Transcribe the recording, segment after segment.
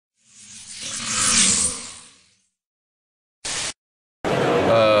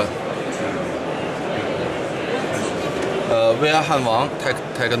we are Hanvon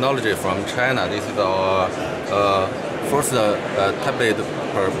technology from China. This is our first tablet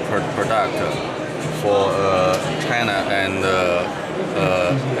product for China and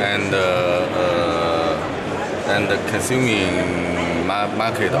consuming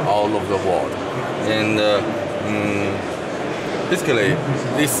market all over the world. And basically,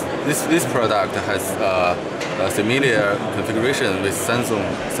 this product has a similar configuration with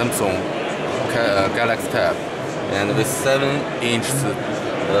Samsung Galaxy Tab, and with 7-inch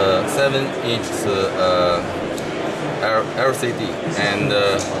LCD and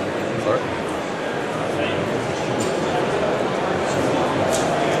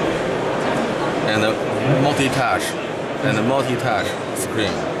and multi-touch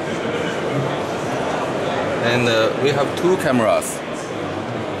screen. And we have two cameras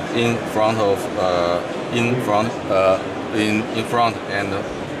in front and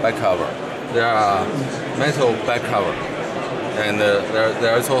back cover. There are metal back cover, and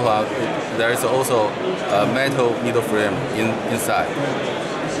there is also a metal middle frame inside.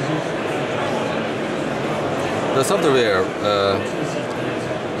 The software,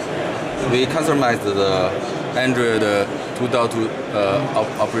 we customized the Android 2.2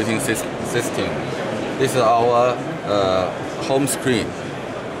 operating system. This is our home screen.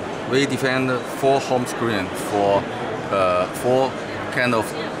 We defined 4 home screens for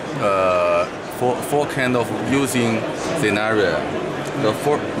four kind of using scenario. The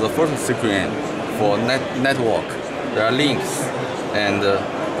first screen for network. There are links and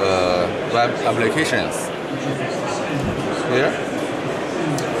web applications. Here,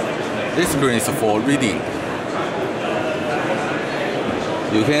 this screen is for reading.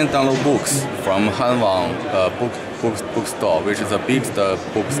 You can download books from Hanvon bookstore, which is the biggest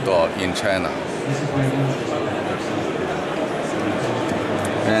bookstore in China.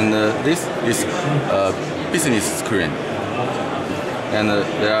 And this is a business screen, and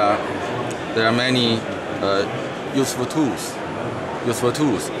there are many useful tools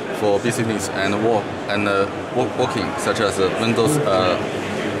for business and working, such as Windows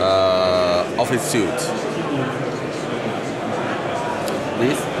Office Suite.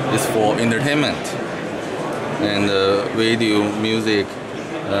 This is for entertainment and video, music.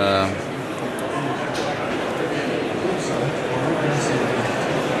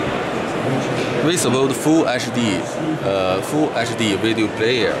 We support full HD video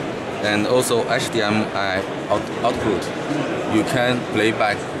player and also HDMI output. You can play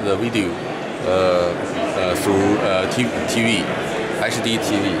back the video through TV, HD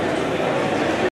TV.